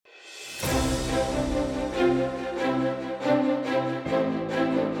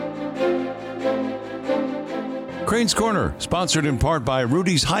Crane's Corner, sponsored in part by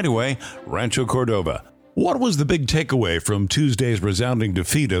Rudy's Hideaway, Rancho Cordova. What was the big takeaway from Tuesday's resounding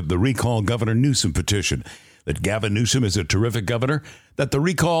defeat of the recall Governor Newsom petition? That Gavin Newsom is a terrific governor? That the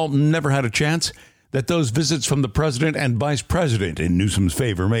recall never had a chance? That those visits from the president and vice president in Newsom's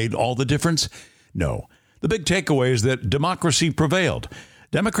favor made all the difference? No. The big takeaway is that democracy prevailed.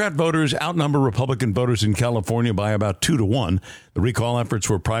 Democrat voters outnumber Republican voters in California by about 2-1. The recall efforts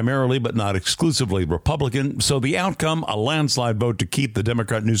were primarily, but not exclusively, Republican, so the outcome, a landslide vote to keep the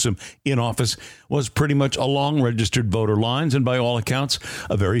Democrat Newsom in office, was pretty much along registered voter lines and, by all accounts,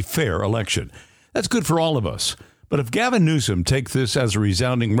 a very fair election. That's good for all of us. But if Gavin Newsom takes this as a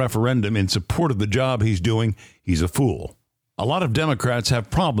resounding referendum in support of the job he's doing, he's a fool. A lot of Democrats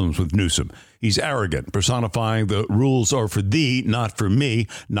have problems with Newsom. He's arrogant, personifying the rules are for thee, not for me,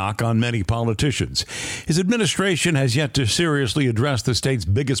 knock on many politicians. His administration has yet to seriously address the state's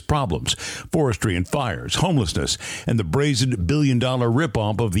biggest problems, forestry and fires, homelessness, and the brazen billion-dollar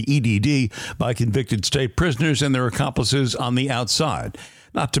ripoff of the EDD by convicted state prisoners and their accomplices on the outside.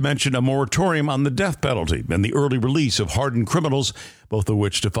 Not to mention a moratorium on the death penalty and the early release of hardened criminals, both of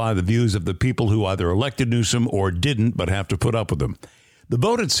which defy the views of the people who either elected Newsom or didn't but have to put up with him. The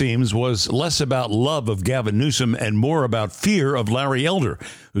vote, it seems, was less about love of Gavin Newsom and more about fear of Larry Elder,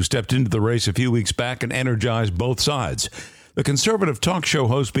 who stepped into the race a few weeks back and energized both sides. The conservative talk show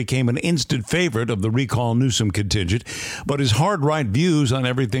host became an instant favorite of the recall Newsom contingent, but his hard-right views on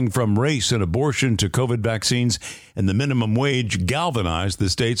everything from race and abortion to COVID vaccines and the minimum wage galvanized the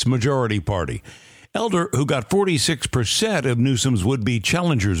state's majority party. Elder, who got 46% of Newsom's would-be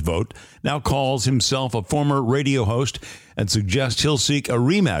challengers vote, now calls himself a former radio host and suggests he'll seek a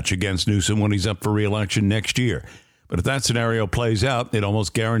rematch against Newsom when he's up for re-election next year. But if that scenario plays out, it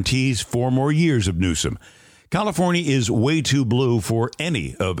almost guarantees 4 more years of Newsom. California is way too blue for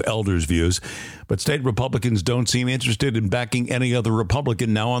any of Elder's views, but state Republicans don't seem interested in backing any other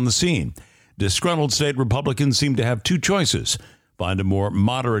Republican now on the scene. Disgruntled state Republicans seem to have 2 choices: find a more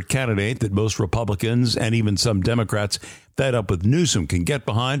moderate candidate that most Republicans and even some Democrats fed up with Newsom can get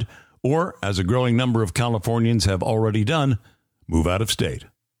behind, or, as a growing number of Californians have already done, move out of state.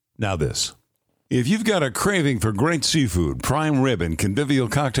 Now this. If you've got a craving for great seafood, prime rib, and convivial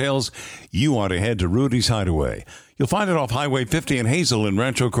cocktails, you want to head to Rudy's Hideaway. You'll find it off Highway 50 in Hazel in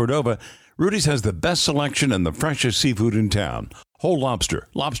Rancho Cordova. Rudy's has the best selection and the freshest seafood in town. Whole lobster,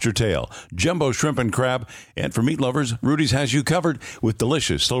 lobster tail, jumbo shrimp and crab, and for meat lovers, Rudy's has you covered with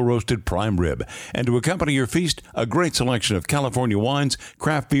delicious slow-roasted prime rib. And to accompany your feast, a great selection of California wines,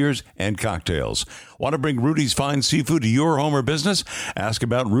 craft beers, and cocktails. Want to bring Rudy's fine seafood to your home or business? Ask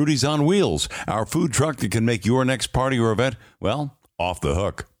about Rudy's on Wheels, our food truck that can make your next party or event, well, off the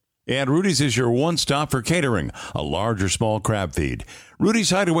hook. And Rudy's is your one-stop for catering, a large or small crab feed. Rudy's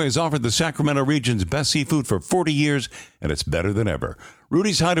Hideaway has offered the Sacramento region's best seafood for 40 years, and it's better than ever.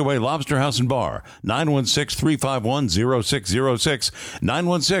 Rudy's Hideaway Lobster House and Bar, 916-351-0606,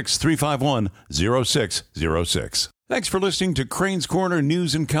 916-351-0606. Thanks for listening to Crane's Corner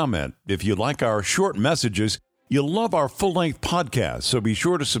News and Comment. If you like our short messages, you'll love our full-length podcast, so be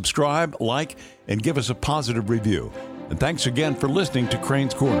sure to subscribe, like, and give us a positive review. And thanks again for listening to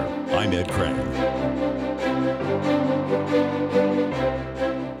Crane's Corner. I'm Ed Crane.